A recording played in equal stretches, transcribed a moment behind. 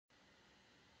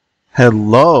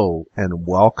Hello and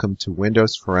welcome to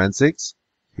Windows Forensics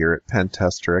here at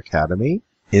Pentester Academy.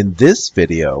 In this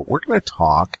video, we're going to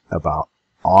talk about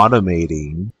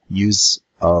automating use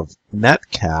of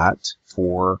netcat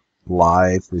for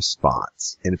live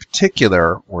response. In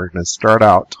particular, we're going to start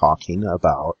out talking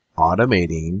about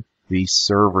automating the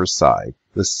server side,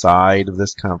 the side of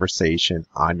this conversation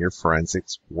on your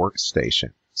forensics workstation.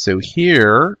 So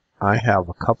here I have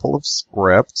a couple of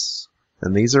scripts.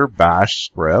 And these are bash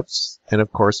scripts. And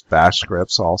of course, bash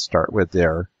scripts all start with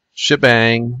their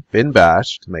shebang bin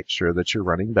bash to make sure that you're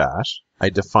running bash. I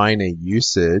define a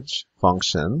usage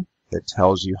function that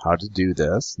tells you how to do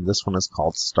this. And this one is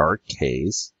called start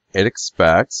case. It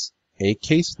expects a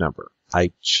case number.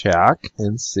 I check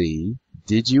and see,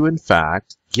 did you in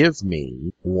fact give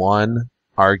me one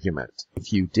argument?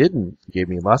 If you didn't give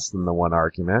me less than the one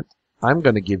argument, I'm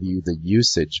going to give you the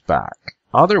usage back.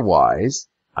 Otherwise,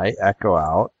 I echo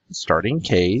out starting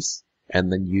case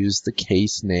and then use the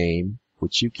case name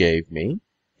which you gave me.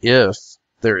 If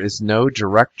there is no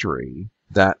directory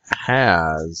that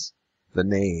has the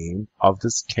name of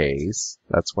this case,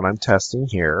 that's what I'm testing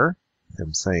here.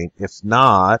 I'm saying if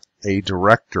not a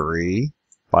directory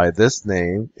by this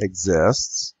name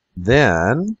exists,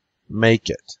 then make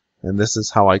it. And this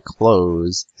is how I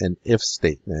close an if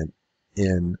statement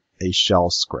in a shell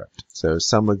script. So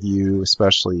some of you,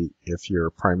 especially if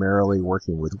you're primarily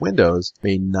working with Windows,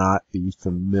 may not be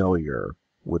familiar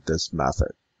with this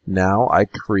method. Now I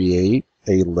create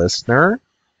a listener,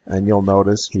 and you'll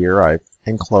notice here I've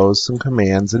enclosed some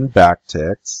commands in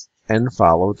backticks and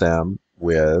follow them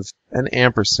with an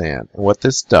ampersand. And what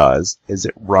this does is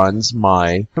it runs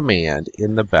my command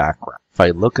in the background. If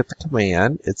I look at the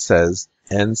command, it says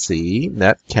nc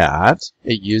netcat.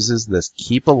 It uses this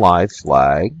keep alive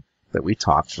flag that we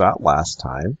talked about last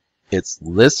time. It's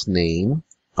listening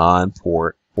on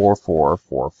port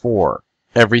 4444.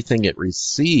 Everything it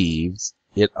receives,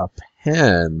 it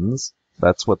appends,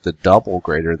 that's what the double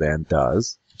greater than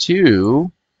does,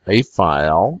 to a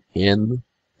file in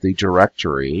the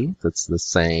directory that's the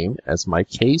same as my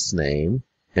case name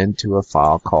into a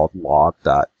file called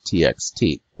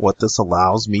log.txt. What this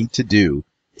allows me to do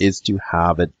is to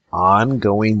have an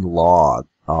ongoing log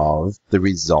of the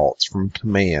results from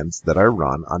commands that I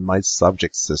run on my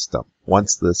subject system.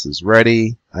 Once this is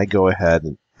ready, I go ahead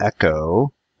and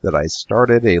echo that I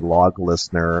started a log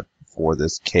listener for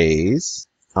this case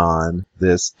on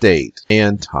this date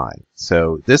and time.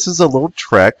 So this is a little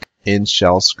trick in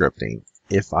shell scripting.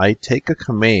 If I take a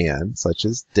command such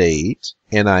as date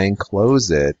and I enclose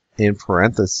it in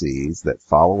parentheses that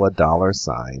follow a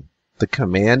 $, the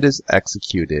command is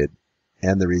executed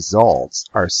and the results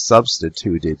are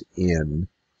substituted in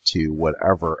to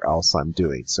whatever else I'm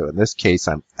doing. So in this case,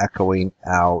 I'm echoing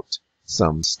out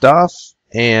some stuff,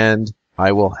 and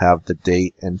I will have the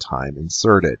date and time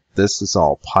inserted. This is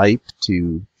all piped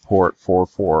to port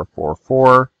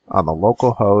 4444 on the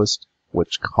local host,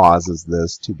 which causes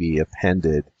this to be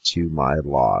appended to my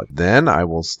log. Then I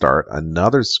will start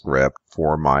another script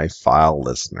for my file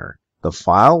listener. The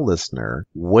file listener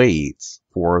waits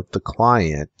for the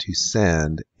client to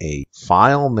send a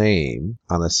file name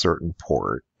on a certain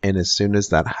port, and as soon as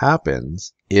that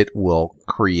happens, it will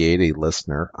create a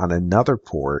listener on another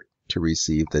port to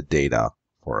receive the data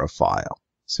for a file.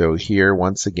 So here,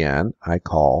 once again, I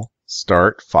call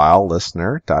start file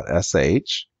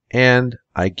listener.sh, and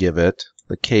I give it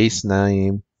the case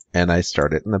name, and I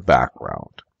start it in the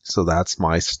background. So that's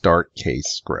my start case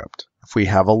script. If we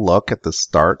have a look at the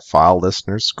start file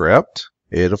listener script,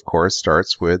 it of course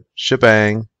starts with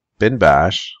shebang bin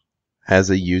bash, has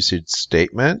a usage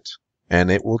statement,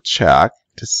 and it will check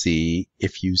to see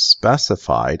if you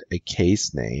specified a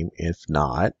case name. If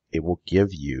not, it will give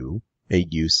you a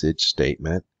usage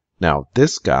statement. Now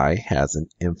this guy has an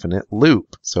infinite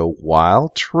loop. So while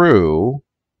true,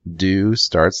 do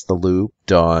starts the loop,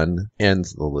 done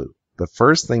ends the loop. The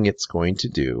first thing it's going to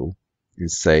do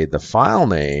is say the file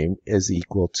name is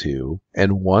equal to,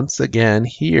 and once again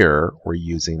here we're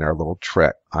using our little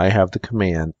trick. I have the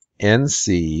command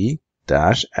nc-l,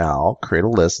 create a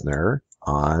listener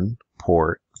on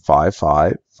port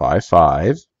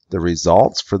 5555. The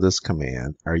results for this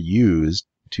command are used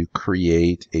to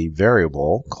create a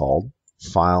variable called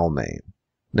file name.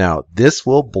 Now this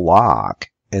will block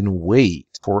and wait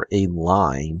for a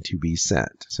line to be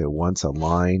sent. So once a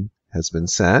line has been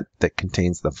sent that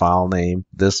contains the file name,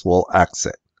 this will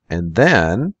exit. And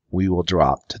then we will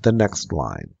drop to the next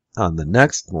line. On the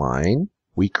next line,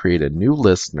 we create a new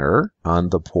listener on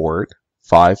the port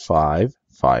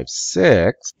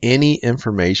 5556. Any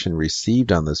information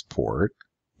received on this port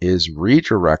is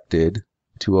redirected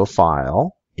to a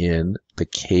file in the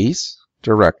case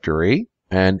directory,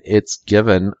 and it's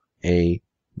given a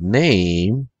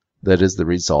name that is the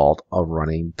result of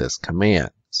running this command.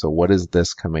 So what is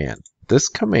this command? This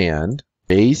command,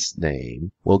 base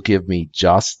name, will give me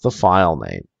just the file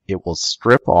name. It will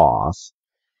strip off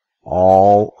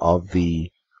all of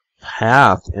the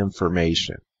path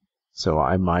information. So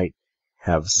I might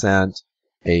have sent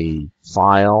a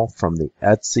file from the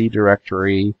Etsy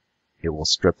directory. It will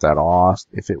strip that off.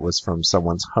 If it was from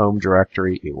someone's home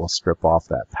directory, it will strip off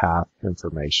that path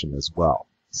information as well.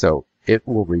 So it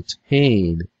will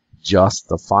retain just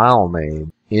the file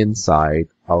name inside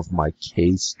of my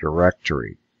case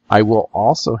directory. I will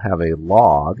also have a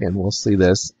log, and we'll see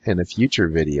this in a future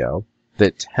video,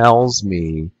 that tells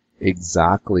me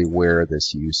exactly where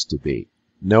this used to be.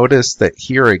 Notice that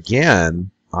here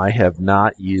again, I have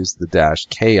not used the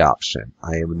 -k option.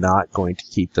 I am not going to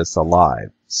keep this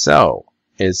alive. So,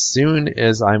 as soon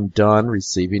as I'm done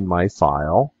receiving my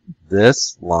file,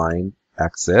 this line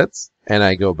exits, and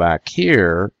I go back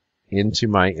here into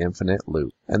my infinite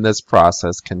loop, and this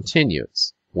process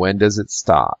continues. When does it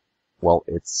stop? Well,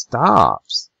 it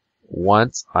stops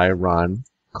once I run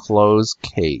close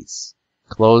case.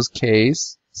 Close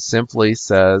case simply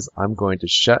says I'm going to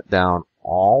shut down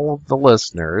all of the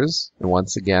listeners, and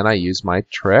once again I use my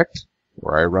trick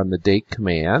where I run the date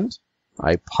command.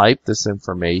 I pipe this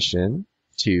information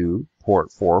to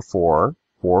port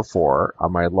 4444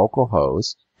 on my local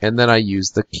host, and then I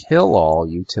use the kill all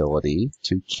utility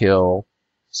to kill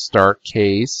start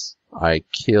case. I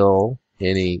kill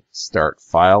any start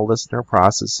file listener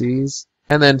processes,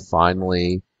 and then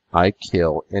finally I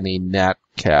kill any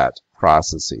netcat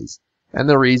processes. And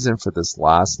the reason for this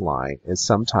last line is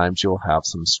sometimes you'll have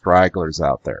some stragglers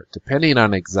out there. Depending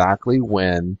on exactly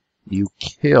when you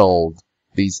killed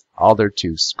these other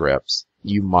two scripts,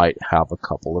 you might have a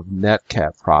couple of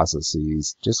netcat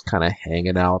processes just kind of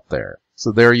hanging out there.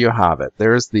 So there you have it.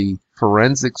 There's the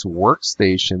forensics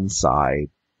workstation side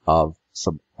of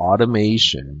some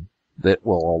automation that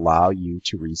will allow you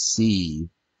to receive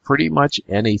pretty much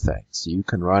anything. So you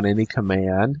can run any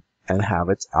command and have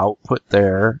its output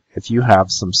there. If you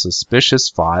have some suspicious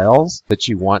files that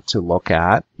you want to look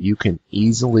at, you can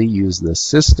easily use the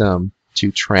system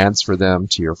to transfer them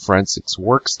to your forensics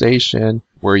workstation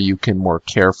where you can more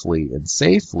carefully and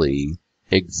safely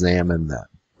examine them.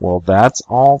 Well, that's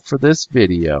all for this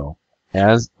video.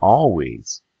 As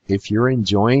always, if you're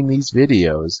enjoying these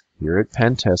videos here at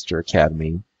Pen Tester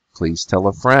Academy, please tell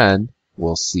a friend.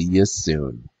 We'll see you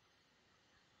soon.